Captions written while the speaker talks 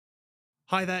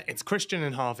Hi there, it's Christian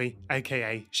and Harvey,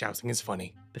 aka Shouting is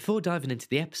Funny. Before diving into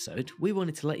the episode, we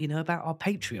wanted to let you know about our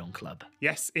Patreon club.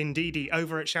 Yes, indeedy,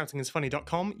 over at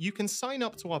shoutingisfunny.com, you can sign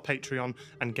up to our Patreon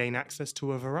and gain access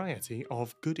to a variety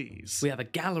of goodies. We have a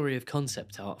gallery of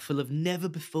concept art full of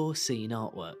never-before-seen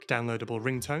artwork. Downloadable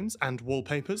ringtones and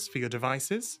wallpapers for your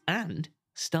devices. And,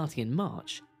 starting in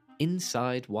March,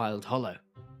 Inside Wild Hollow,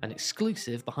 an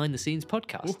exclusive behind-the-scenes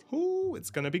podcast. Ooh,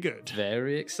 it's gonna be good.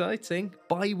 Very exciting.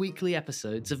 Bi-weekly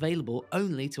episodes available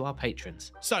only to our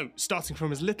patrons. So, starting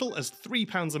from as little as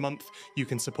 £3 a month, you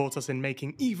can support us in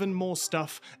making even more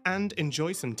stuff and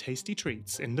enjoy some tasty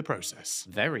treats in the process.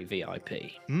 Very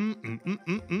VIP.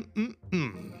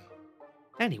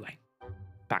 Anyway,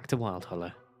 back to Wild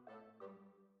Hollow.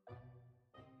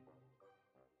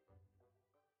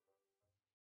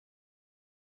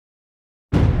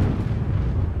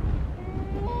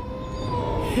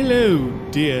 Hello,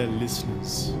 dear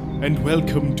listeners, and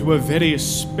welcome to a very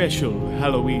special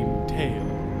Halloween tale.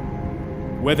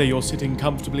 Whether you're sitting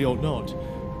comfortably or not,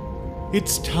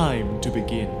 it's time to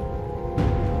begin.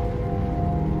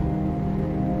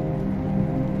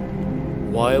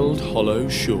 Wild Hollow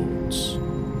Shores,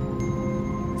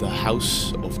 the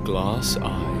House of Glass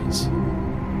Eyes.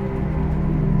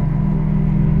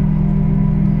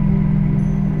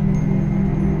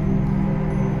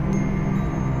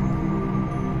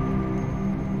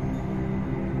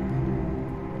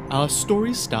 Our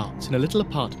story starts in a little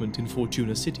apartment in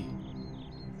Fortuna City.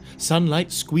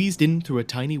 Sunlight squeezed in through a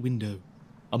tiny window.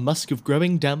 A musk of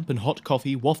growing damp and hot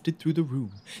coffee wafted through the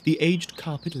room, the aged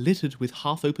carpet littered with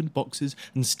half-opened boxes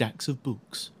and stacks of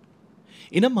books.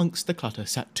 In amongst the clutter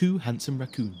sat two handsome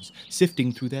raccoons,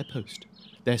 sifting through their post,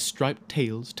 their striped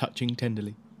tails touching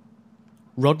tenderly.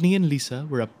 Rodney and Lisa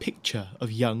were a picture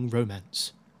of young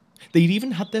romance. They'd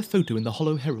even had their photo in the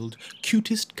Hollow Herald,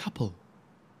 cutest couple.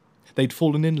 They'd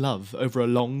fallen in love over a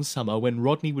long summer when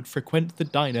Rodney would frequent the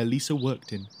diner Lisa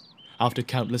worked in. After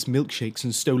countless milkshakes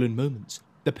and stolen moments,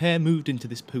 the pair moved into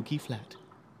this poky flat.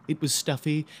 It was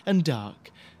stuffy and dark,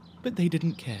 but they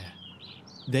didn't care.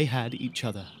 They had each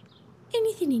other.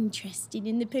 Anything interesting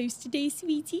in the post today,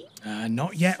 sweetie?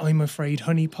 Not yet, I'm afraid,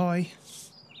 honey pie.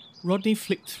 Rodney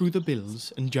flicked through the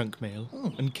bills and junk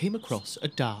mail and came across a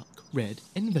dark red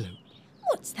envelope.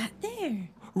 What's that there?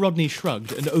 Rodney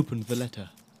shrugged and opened the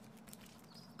letter.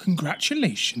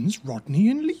 Congratulations, Rodney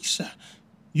and Lisa.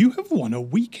 You have won a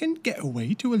weekend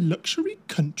getaway to a luxury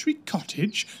country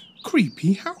cottage,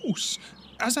 creepy house.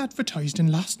 As advertised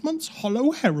in last month's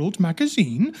Hollow Herald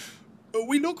magazine,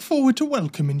 we look forward to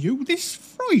welcoming you this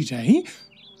Friday.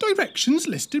 Directions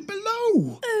listed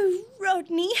below. Oh,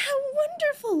 Rodney, how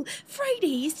wonderful.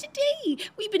 Friday is today.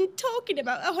 We've been talking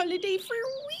about a holiday for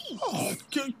weeks. Oh,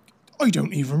 I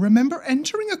don't even remember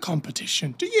entering a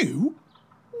competition. Do you?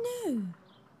 No.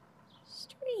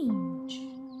 Strange.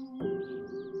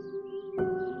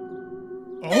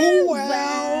 Oh,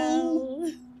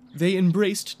 well. They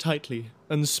embraced tightly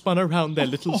and spun around their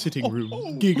little sitting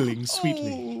room, giggling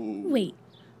sweetly. Wait,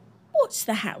 what's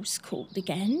the house called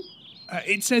again?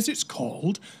 It says it's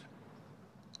called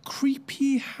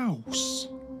Creepy House.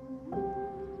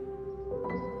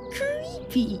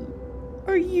 Creepy?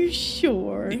 Are you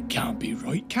sure? It can't be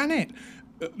right, can it?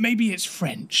 Maybe it's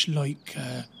French, like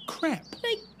crepe.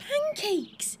 Like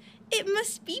pancakes. It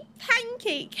must be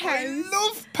Pancake House. I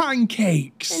love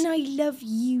pancakes. And I love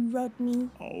you, Rodney.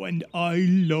 Oh, and I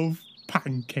love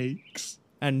pancakes.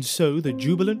 And so the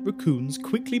jubilant raccoons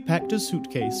quickly packed a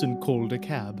suitcase and called a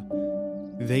cab.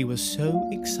 They were so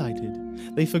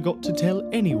excited, they forgot to tell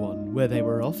anyone where they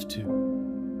were off to.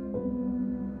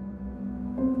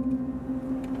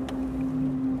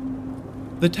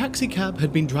 The taxicab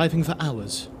had been driving for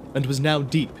hours and was now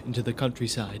deep into the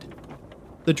countryside.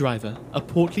 The driver, a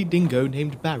portly dingo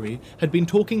named Barry, had been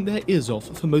talking their ears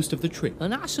off for most of the trip.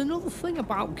 And that's another thing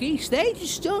about geese. They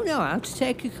just don't know how to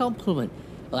take a compliment.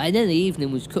 Well, and then the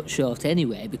evening was cut short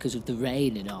anyway because of the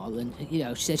rain and all, and,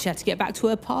 she said she had to get back to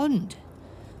her pond.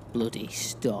 Bloody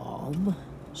storm.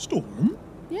 Storm?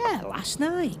 Yeah, last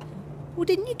night. Well,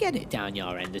 didn't you get it down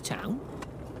your end of town?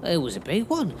 It was a big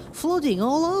one. Flooding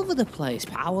all over the place,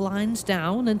 power lines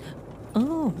down, and...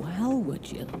 Oh, well,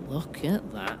 would you look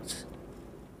at that.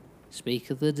 Speak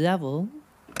of the devil.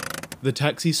 The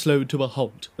taxi slowed to a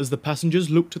halt as the passengers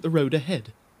looked at the road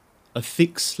ahead. A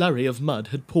thick slurry of mud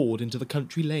had poured into the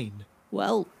country lane.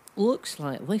 Well, looks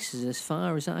like this is as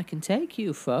far as I can take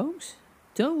you, folks.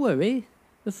 Don't worry,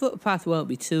 the footpath won't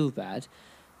be too bad,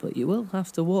 but you will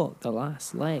have to walk the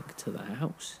last leg to the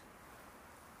house.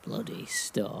 Bloody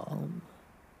storm.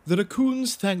 The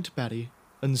raccoons thanked Barry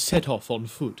and set off on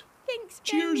foot. Thanks,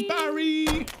 Barry. Cheers,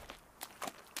 Barry!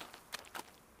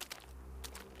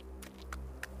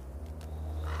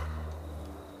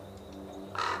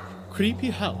 Creepy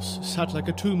House sat like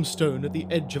a tombstone at the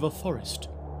edge of a forest,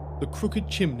 the crooked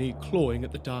chimney clawing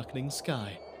at the darkening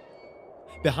sky.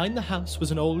 Behind the house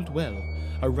was an old well,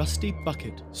 a rusty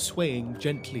bucket swaying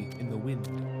gently in the wind.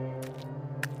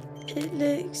 It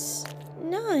looks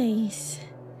nice.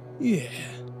 Yeah.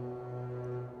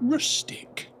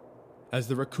 Rustic. As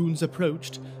the raccoons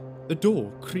approached, the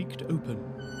door creaked open.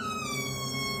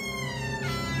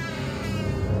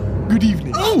 Good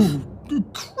evening. Oh,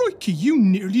 crikey, you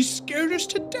nearly scared us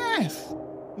to death.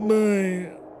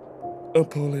 My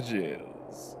apologies.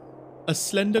 A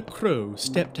slender crow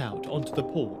stepped out onto the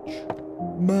porch.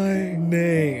 My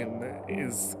name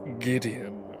is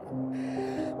Gideon.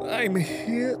 I'm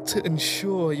here to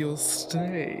ensure your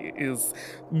stay is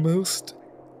most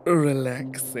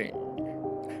relaxing.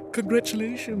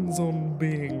 Congratulations on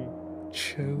being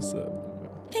chosen.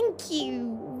 Thank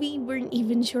you. We weren't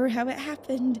even sure how it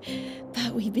happened,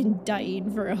 but we've been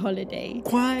dying for a holiday.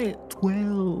 Quite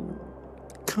well.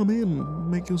 Come in,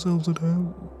 make yourselves at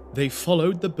home. They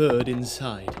followed the bird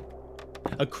inside.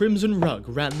 A crimson rug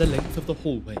ran the length of the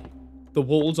hallway, the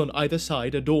walls on either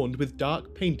side adorned with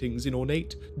dark paintings in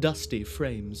ornate, dusty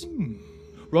frames.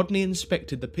 Rodney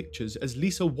inspected the pictures as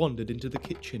Lisa wandered into the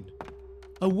kitchen.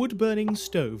 A wood-burning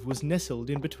stove was nestled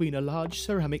in between a large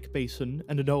ceramic basin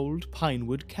and an old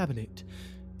pinewood cabinet.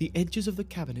 The edges of the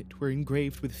cabinet were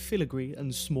engraved with filigree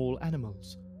and small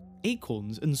animals,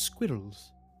 acorns and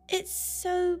squirrels. It's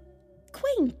so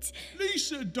quaint.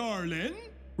 Lisa, darling.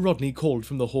 Rodney called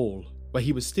from the hall, where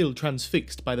he was still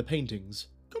transfixed by the paintings.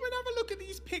 Come and have a look at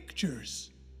these pictures.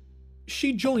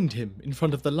 She joined him in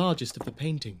front of the largest of the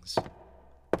paintings.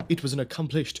 It was an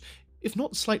accomplished, if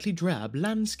not slightly drab,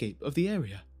 landscape of the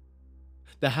area.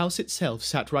 The house itself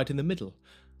sat right in the middle,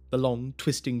 the long,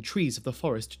 twisting trees of the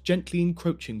forest gently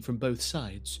encroaching from both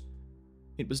sides.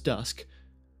 It was dusk,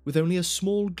 with only a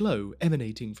small glow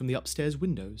emanating from the upstairs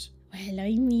windows. Well,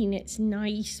 I mean, it's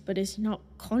nice, but it's not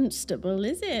constable,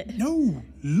 is it? No,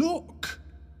 look.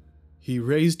 He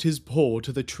raised his paw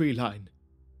to the tree line.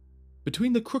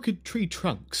 Between the crooked tree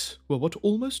trunks were what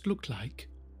almost looked like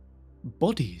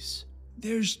bodies.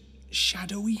 There's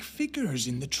shadowy figures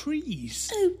in the trees.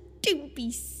 Oh, don't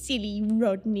be silly,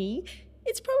 Rodney.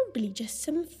 It's probably just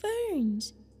some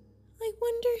ferns. I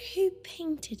wonder who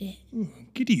painted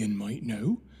it. Gideon might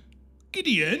know.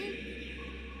 Gideon?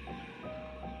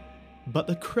 But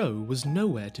the crow was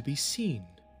nowhere to be seen.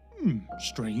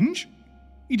 Strange.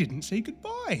 He didn't say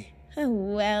goodbye. Oh,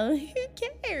 well, who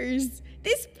cares?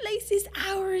 This place is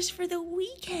ours for the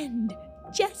weekend.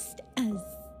 Just us.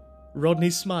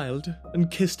 Rodney smiled and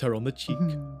kissed her on the cheek.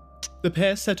 The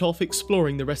pair set off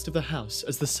exploring the rest of the house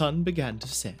as the sun began to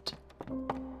set.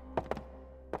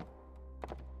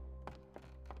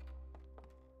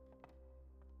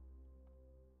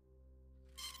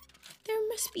 There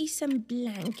must be some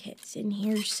blankets in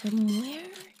here somewhere.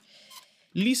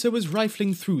 Lisa was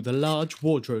rifling through the large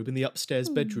wardrobe in the upstairs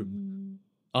bedroom.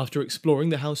 After exploring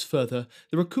the house further,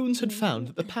 the raccoons had found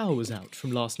that the power was out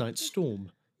from last night's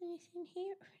storm. Anything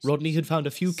here? Rodney had found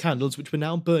a few candles which were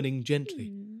now burning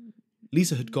gently.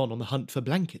 Lisa had gone on the hunt for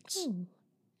blankets.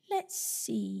 Let's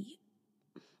see.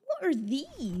 What are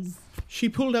these? She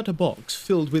pulled out a box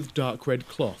filled with dark red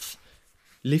cloth.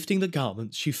 Lifting the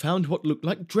garments, she found what looked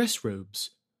like dress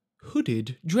robes.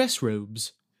 Hooded dress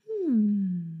robes.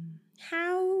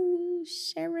 How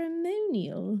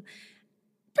ceremonial.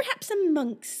 Perhaps some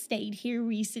monks stayed here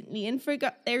recently and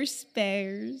forgot their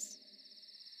spares.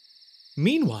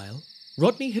 Meanwhile,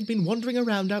 Rodney had been wandering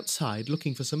around outside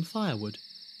looking for some firewood.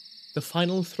 The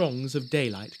final throngs of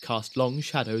daylight cast long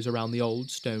shadows around the old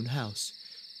stone house.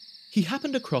 He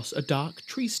happened across a dark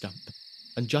tree stump,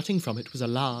 and jutting from it was a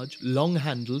large,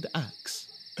 long-handled axe.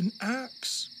 An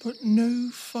axe, but no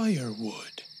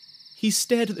firewood. He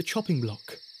stared at the chopping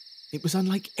block. It was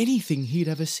unlike anything he'd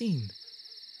ever seen.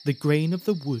 The grain of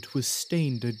the wood was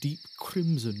stained a deep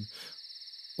crimson,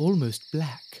 almost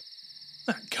black.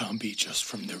 That can't be just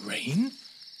from the rain.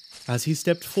 As he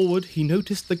stepped forward, he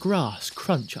noticed the grass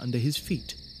crunch under his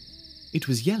feet. It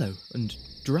was yellow and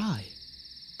dry.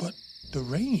 But the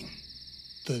rain,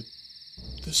 the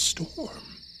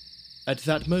storm. At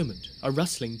that moment, a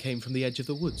rustling came from the edge of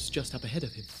the woods just up ahead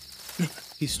of him.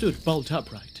 He stood bolt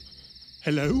upright.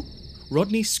 Hello?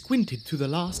 Rodney squinted through the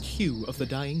last hue of the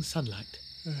dying sunlight.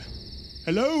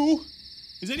 Hello?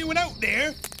 Is anyone out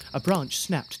there? A branch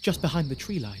snapped just behind the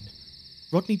tree line.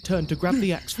 Rodney turned to grab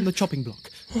the axe from the chopping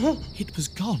block. It was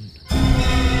gone.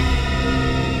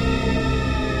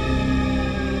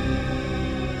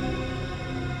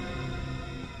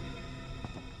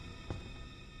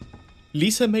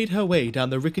 Lisa made her way down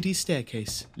the rickety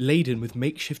staircase, laden with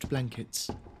makeshift blankets.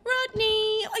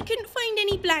 Rodney, I couldn't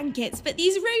any blankets, but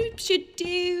these robes should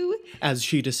do. As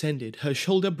she descended, her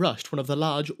shoulder brushed one of the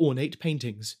large, ornate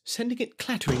paintings, sending it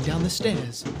clattering down the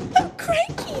stairs. Oh,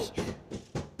 crikey!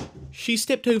 She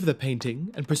stepped over the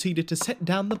painting and proceeded to set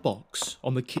down the box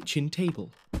on the kitchen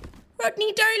table.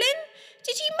 Rodney, darling,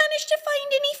 did you manage to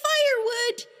find any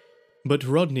firewood? But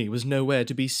Rodney was nowhere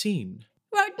to be seen.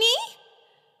 Rodney?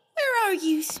 Where are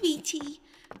you, sweetie?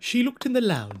 She looked in the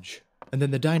lounge and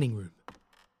then the dining room.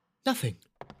 Nothing.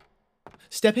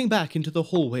 Stepping back into the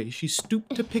hallway, she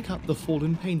stooped to pick up the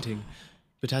fallen painting,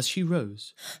 but as she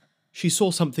rose, she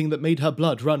saw something that made her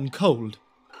blood run cold.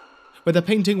 Where the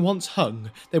painting once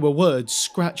hung, there were words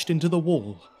scratched into the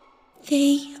wall.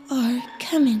 They are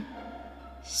coming.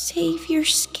 Save your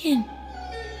skin.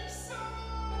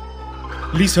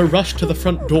 Lisa rushed to the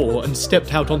front door and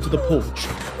stepped out onto the porch.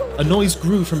 A noise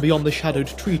grew from beyond the shadowed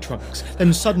tree trunks.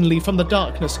 Then suddenly, from the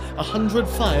darkness, 100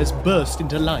 fires burst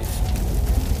into life.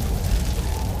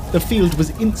 The field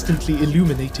was instantly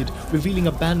illuminated, revealing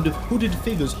a band of hooded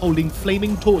figures holding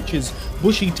flaming torches,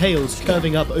 bushy tails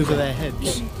curving up over their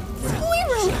heads.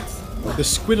 Squirrels! The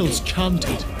squirrels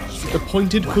chanted, the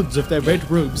pointed hoods of their red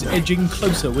robes edging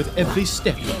closer with every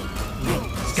step.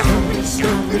 Scurry,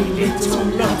 scurry, little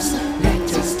loves, let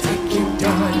us take you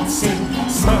dancing.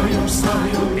 Smile,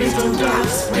 smile, little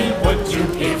doves, we would you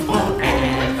here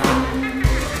forever.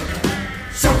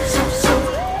 So, so, so,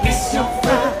 kiss your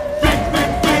fur, red,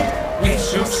 red, red,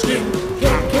 with your skin.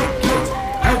 Get, get, get,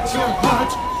 out your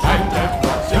heart, find out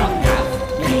what your love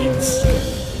means.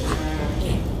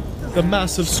 The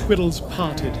mass of squirrels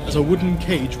parted as a wooden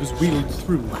cage was wheeled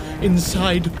through.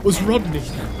 Inside was Rodney,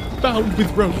 bound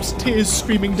with ropes, tears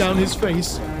streaming down his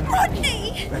face.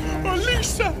 Rodney!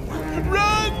 Lisa,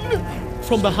 run!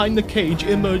 From behind the cage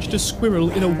emerged a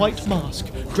squirrel in a white mask,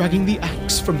 dragging the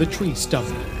axe from the tree stump.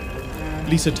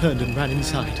 Lisa turned and ran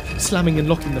inside, slamming and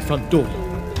locking the front door.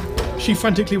 She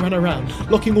frantically ran around,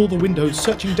 locking all the windows,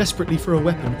 searching desperately for a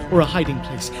weapon or a hiding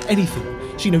place, anything.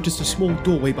 She noticed a small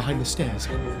doorway behind the stairs,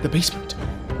 the basement.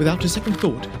 Without a second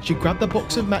thought, she grabbed the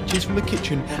box of matches from the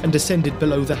kitchen and descended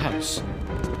below the house.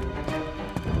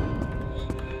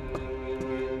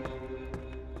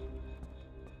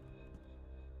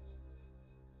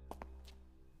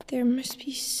 There must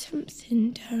be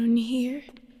something down here.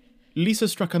 Lisa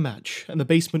struck a match, and the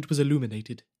basement was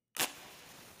illuminated.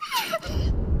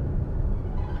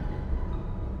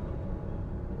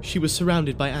 She was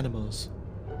surrounded by animals.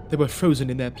 They were frozen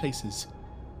in their places.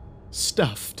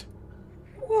 Stuffed.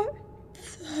 What?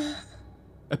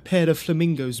 A pair of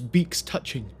flamingos, beaks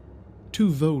touching.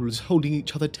 2 voles holding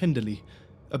each other tenderly.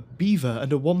 A beaver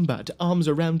and a wombat, arms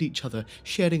around each other,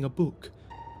 sharing a book.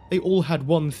 They all had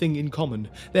one thing in common,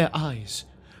 their eyes.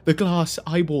 The glass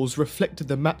eyeballs reflected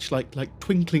the matchlight like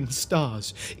twinkling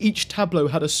stars. Each tableau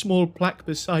had a small plaque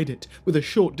beside it with a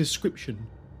short description.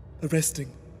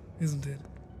 Arresting, isn't it?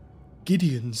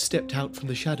 Gideon stepped out from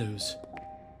the shadows.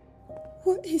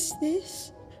 What is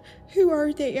this? Who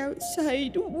are they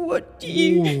outside? What do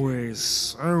you... Always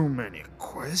so many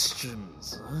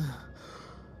questions.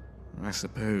 I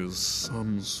suppose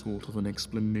some sort of an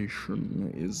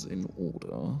explanation is in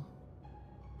order.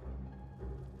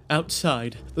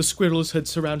 Outside, the squirrels had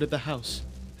surrounded the house.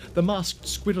 The masked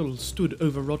squirrel stood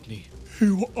over Rodney.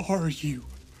 Who are you?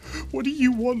 What do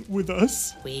you want with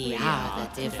us? We are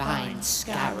the divine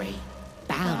Scurry,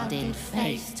 bound in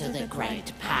faith to the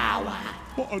great power.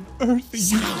 What on earth are you...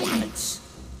 Silence!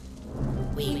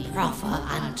 We proffer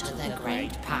unto the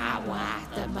great power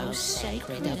the most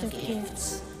sacred of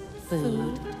gifts.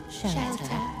 Food,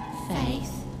 shelter,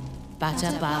 faith. But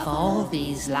above all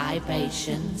these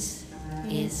libations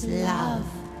is love.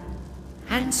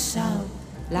 And so,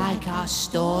 like our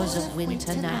stores of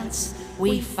winter nuts,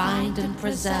 we find and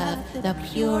preserve the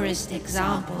purest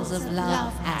examples of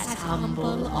love as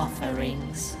humble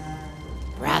offerings.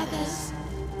 Brothers,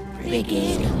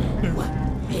 begin.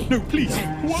 No, please.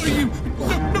 What are you...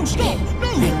 No, stop!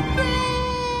 No!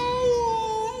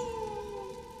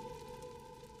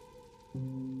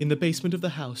 In the basement of the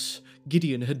house,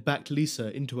 Gideon had backed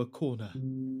Lisa into a corner.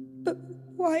 But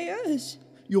why us?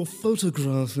 Your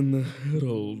photograph in the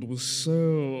Herald was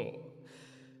so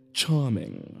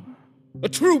charming. A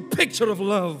true picture of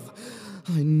love.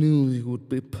 I knew you would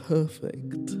be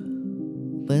perfect.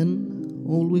 Then,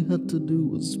 all we had to do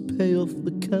was pay off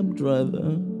the cab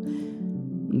driver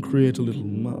and create a little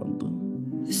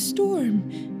mud. The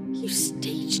storm. You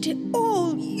staged it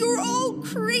all. You're all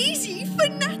crazy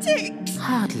fanatics.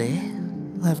 Hardly.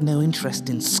 I have no interest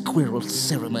in squirrel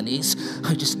ceremonies.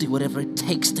 I just do whatever it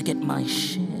takes to get my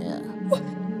share. What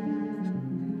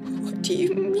do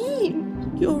you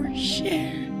mean, your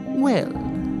share? Well,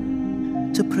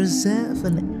 To preserve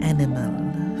an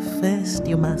animal, first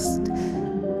you must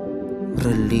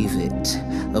relieve it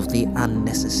of the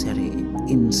unnecessary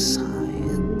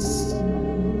insides.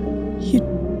 You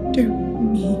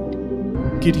don't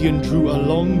mean... Gideon drew a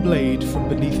long blade from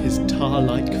beneath his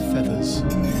tar-like feathers.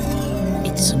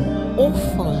 It's an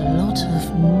awful lot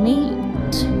of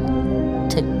meat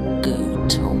to go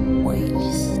to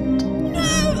waste.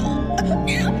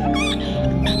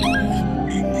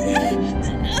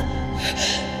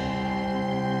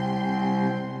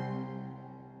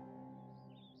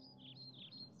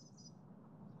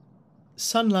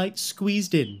 Sunlight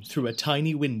squeezed in through a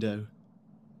tiny window.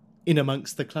 In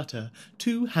amongst the clutter,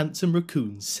 2 handsome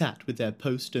raccoons sat with their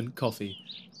post and coffee,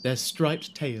 their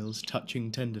striped tails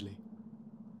touching tenderly.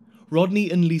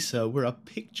 Rodney and Lisa were a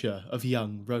picture of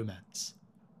young romance.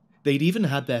 They'd even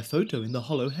had their photo in the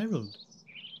Hollow Herald.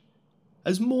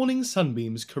 As morning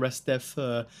sunbeams caressed their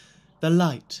fur, the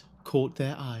light caught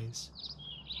their eyes,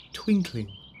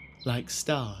 twinkling like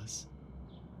stars,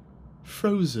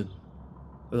 frozen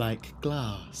like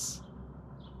glass.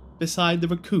 Beside the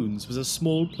raccoons was a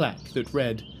small plaque that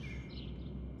read,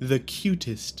 "The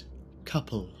cutest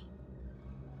couple."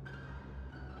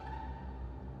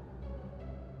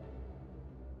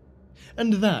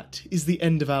 And that is the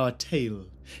end of our tale,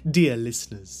 dear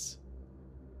listeners.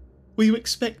 Were you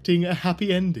expecting a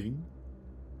happy ending?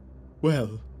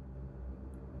 Well,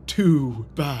 too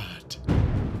bad.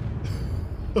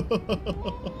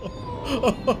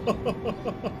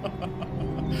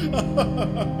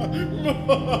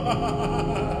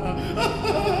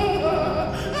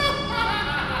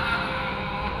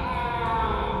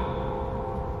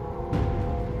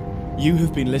 You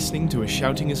have been listening to a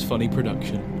Shouting is Funny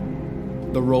production.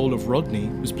 The role of Rodney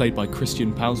was played by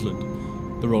Christian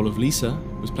Pausland. The role of Lisa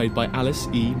was played by Alice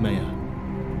E. Mayer.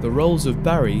 The roles of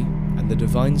Barry and the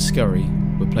Divine Scurry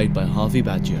were played by Harvey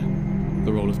Badger.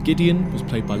 The role of Gideon was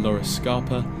played by Loris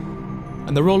Scarpa,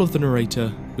 and the role of the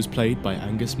narrator was played by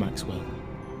Angus Maxwell.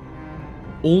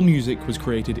 All music was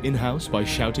created in-house by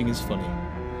Shouting is Funny.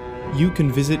 You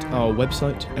can visit our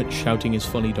website at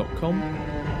shoutingisfunny.com,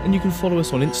 and you can follow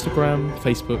us on Instagram,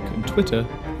 Facebook and Twitter,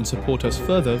 and support us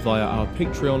further via our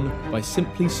Patreon by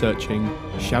simply searching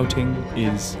Shouting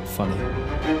is Funny.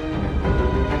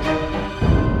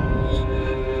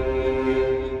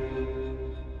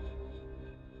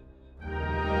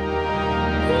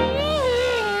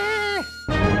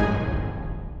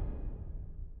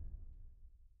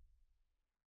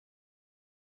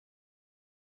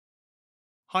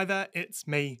 Hi there, it's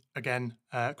me again,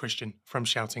 Christian from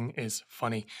Shouting is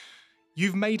Funny.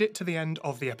 You've made it to the end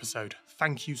of the episode.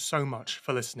 Thank you so much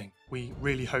for listening. We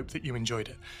really hope that you enjoyed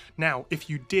it. Now, if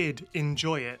you did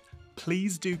enjoy it,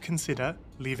 please do consider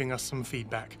leaving us some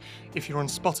feedback. If you're on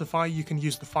Spotify, you can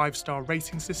use the 5-star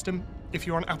rating system. If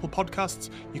you're on Apple Podcasts,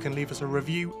 you can leave us a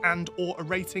review and or a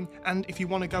rating. And if you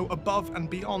want to go above and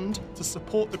beyond to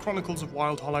support the Chronicles of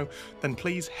Wild Hollow, then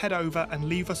please head over and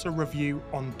leave us a review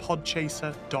on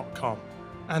podchaser.com.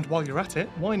 And while you're at it,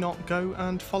 why not go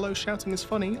and follow Shouting is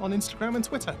Funny on Instagram and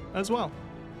Twitter as well.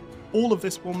 All of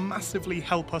this will massively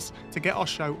help us to get our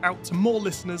show out to more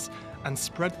listeners and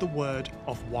spread the word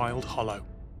of Wild Hollow.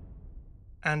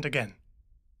 And again,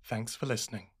 thanks for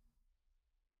listening.